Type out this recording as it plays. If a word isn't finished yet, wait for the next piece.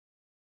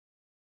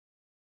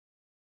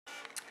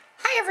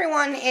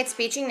Everyone, it's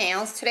Beaching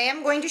Nails. Today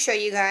I'm going to show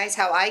you guys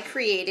how I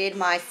created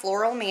my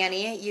floral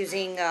mani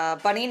using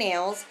Bunny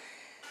Nails,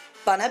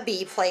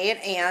 BunNa-b plate,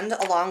 and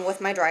along with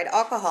my dried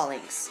alcohol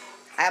inks.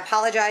 I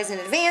apologize in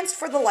advance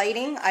for the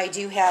lighting. I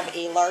do have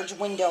a large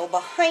window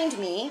behind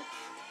me,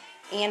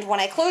 and when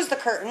I close the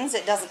curtains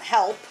it doesn't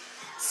help.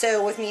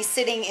 So with me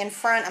sitting in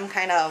front, I'm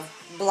kind of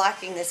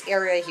blocking this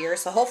area here,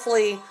 so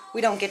hopefully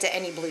we don't get to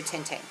any blue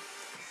tinting.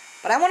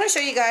 But I want to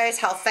show you guys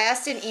how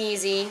fast and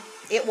easy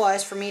it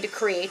was for me to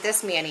create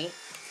this mani.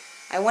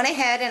 I went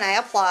ahead and I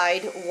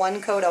applied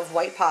one coat of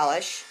white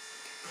polish,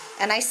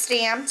 and I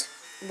stamped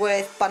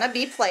with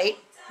BunNa-b plate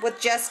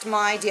with just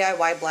my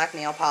DIY black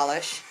nail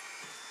polish.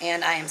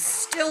 And I am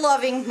still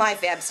loving my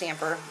fab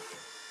stamper.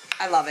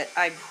 I love it.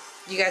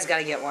 You guys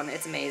gotta get one.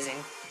 It's amazing.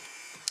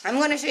 I'm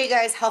going to show you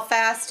guys how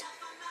fast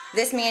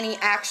this mani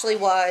actually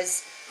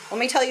was. Let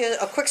me tell you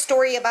a quick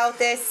story about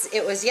this.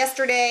 It was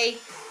yesterday.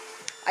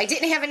 I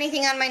didn't have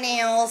anything on my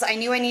nails. I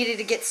knew I needed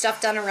to get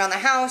stuff done around the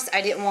house.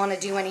 I didn't want to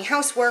do any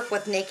housework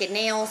with naked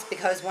nails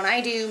because when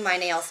I do, my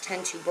nails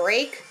tend to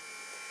break.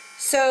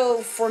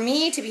 So for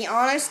me, to be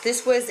honest,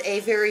 this was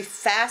a very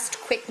fast,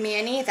 quick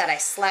mani that I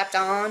slapped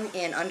on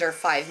in under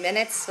 5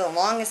 minutes. The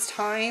longest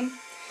time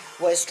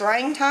was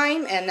drying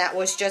time, and that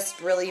was just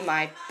really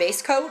my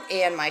base coat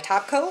and my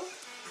top coat.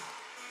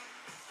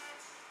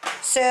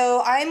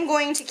 So I'm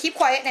going to keep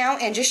quiet now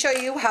and just show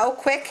you how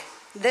quick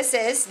this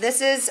is. This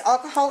is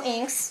alcohol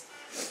inks.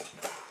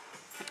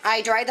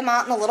 I dried them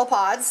out in the little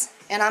pods,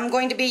 and I'm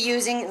going to be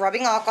using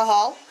rubbing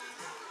alcohol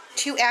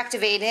to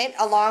activate it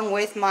along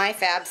with my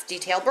Fab's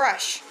detail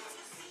brush.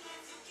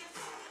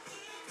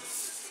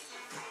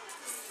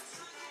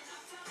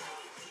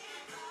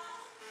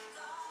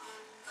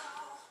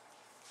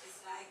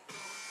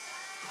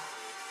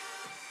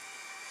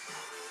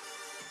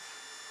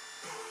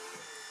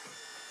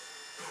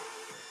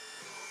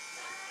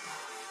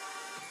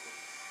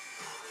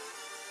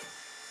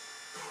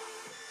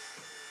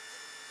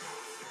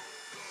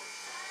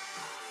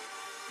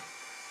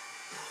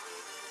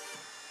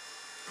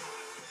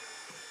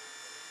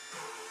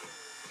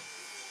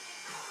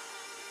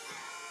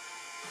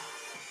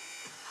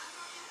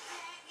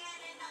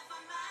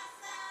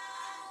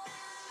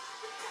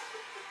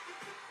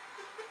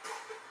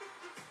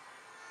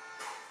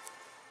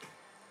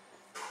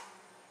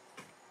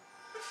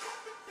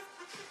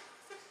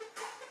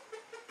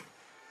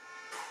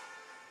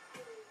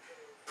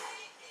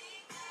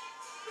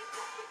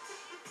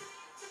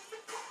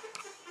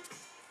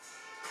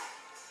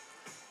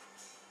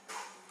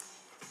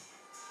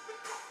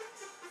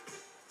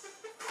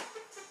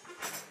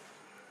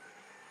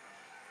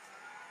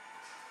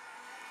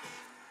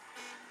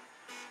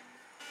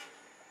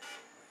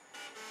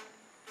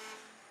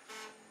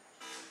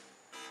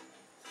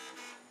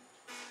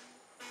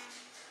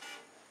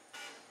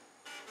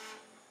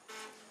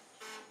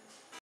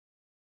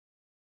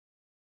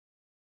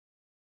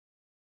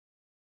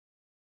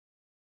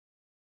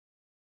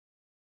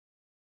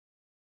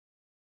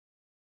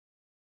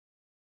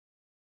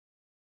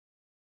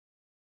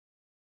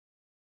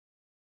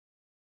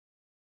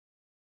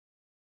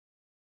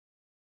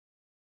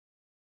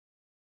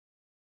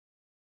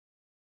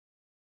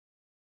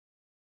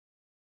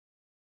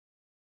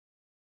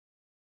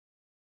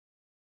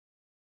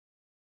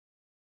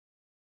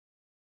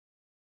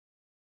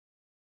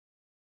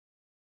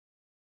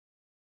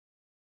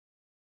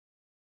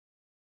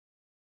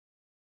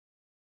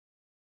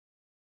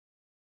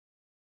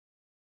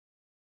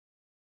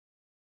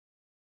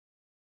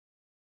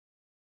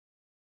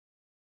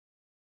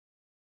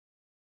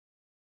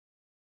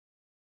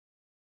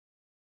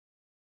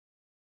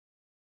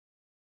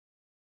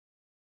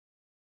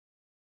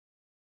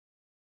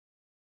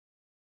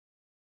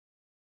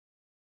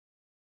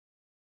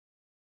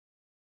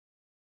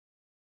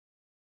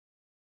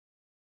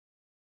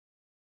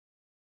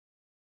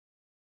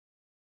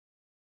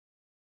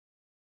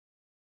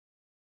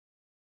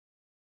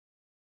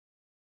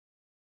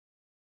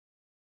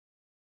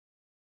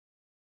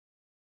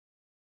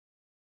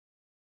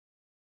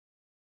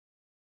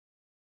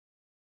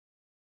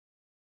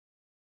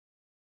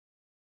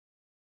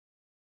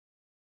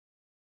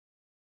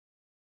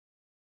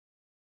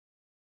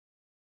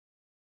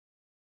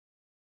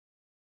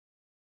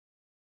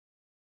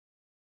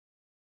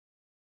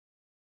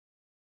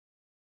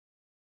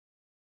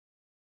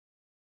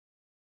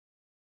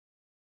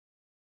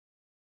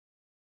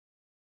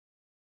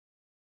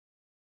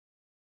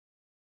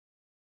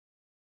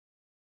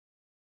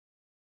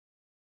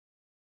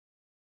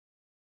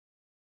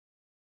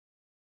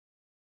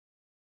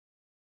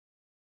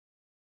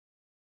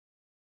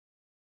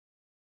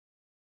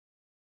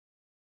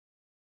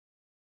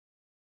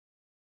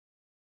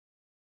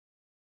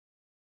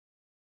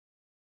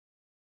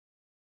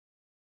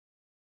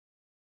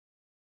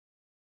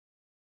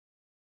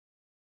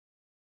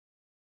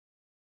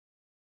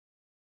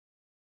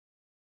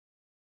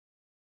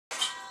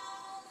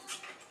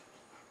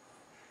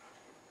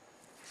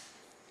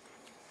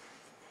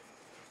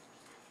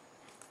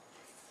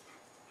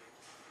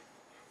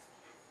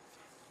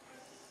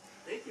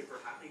 you for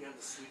hopping on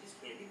the Sweeties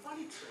Candy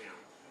Bunny Trail.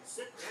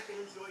 Sit back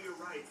and enjoy your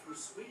ride through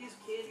Sweeties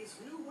Candy's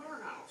new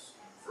warehouse.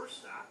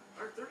 First stop,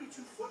 our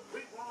 32-foot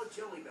Great Wall of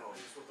Jelly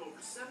Bellies with over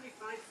 75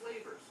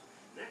 flavors.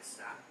 Next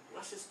stop,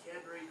 luscious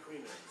Cadbury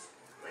Cream Eggs.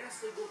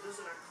 Lastly, we'll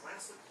visit our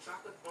classic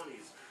chocolate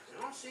bunnies in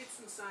all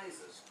shapes and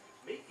sizes.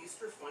 Make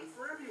Easter fun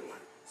for everyone.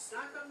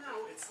 Stock up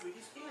now at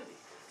Sweeties Candy.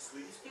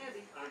 Sweeties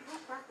Candy on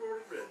Hill Park Road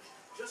at Ridge.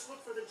 Just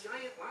look for the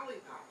giant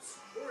lollipops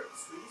or at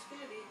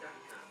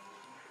sweetiescandy.com.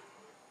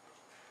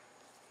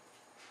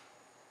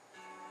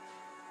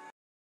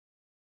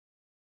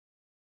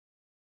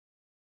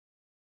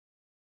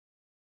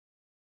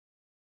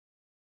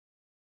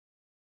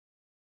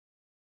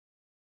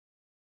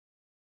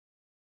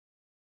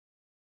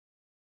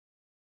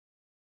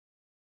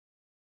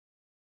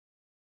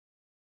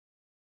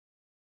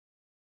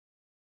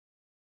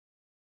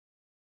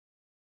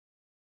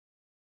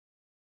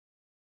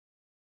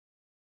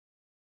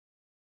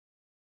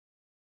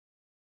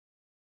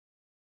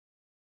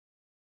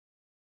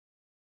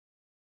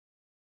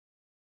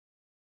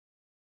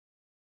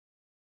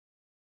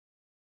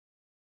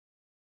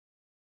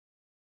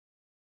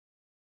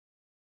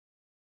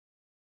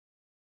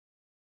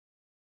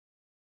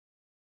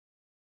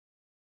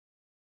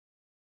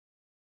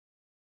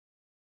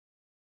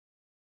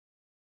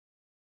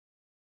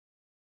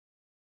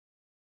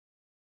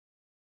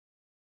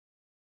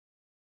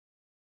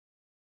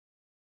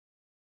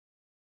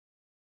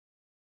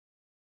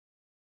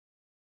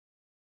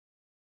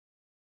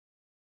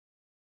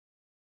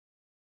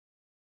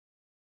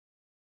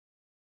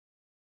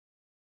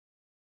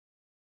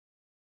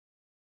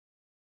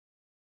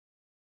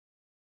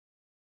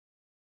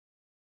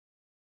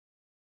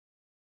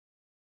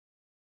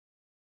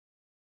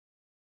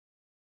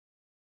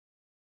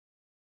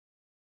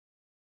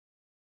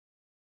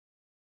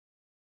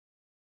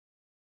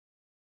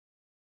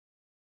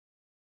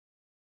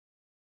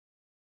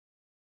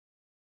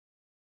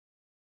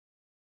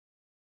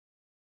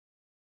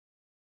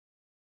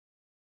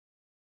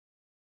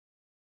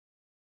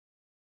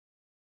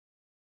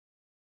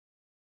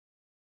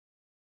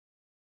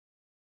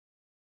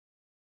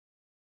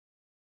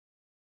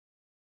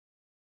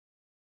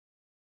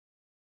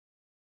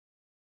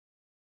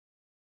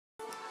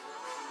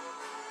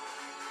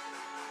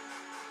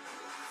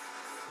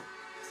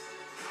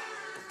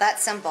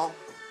 That's simple.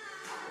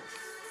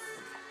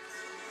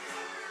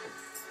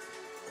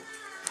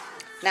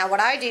 Now what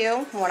I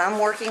do when I'm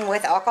working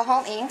with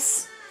alcohol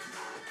inks,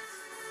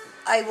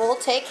 I will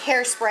take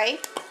hairspray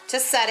to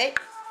set it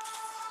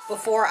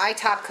before I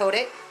top coat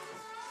it.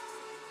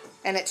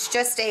 And it's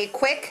just a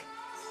quick,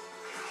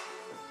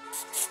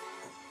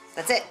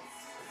 that's it.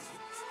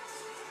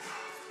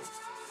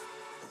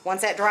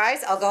 Once that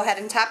dries, I'll go ahead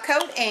and top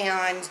coat,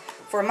 and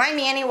for my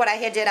mani, what I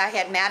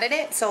had matted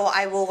it, so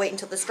I will wait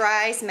until this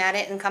dries, mat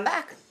it, and come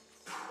back.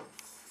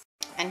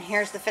 And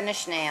here's the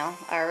finished nail,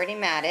 already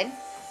matted.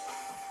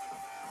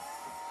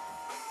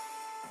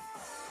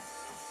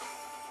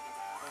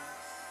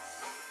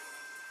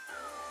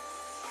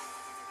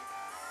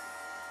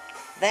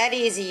 That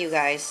easy, you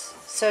guys.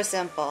 So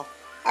simple.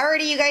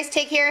 Alrighty, you guys,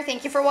 take care.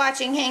 Thank you for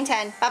watching. Hang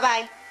 10.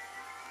 Bye-bye.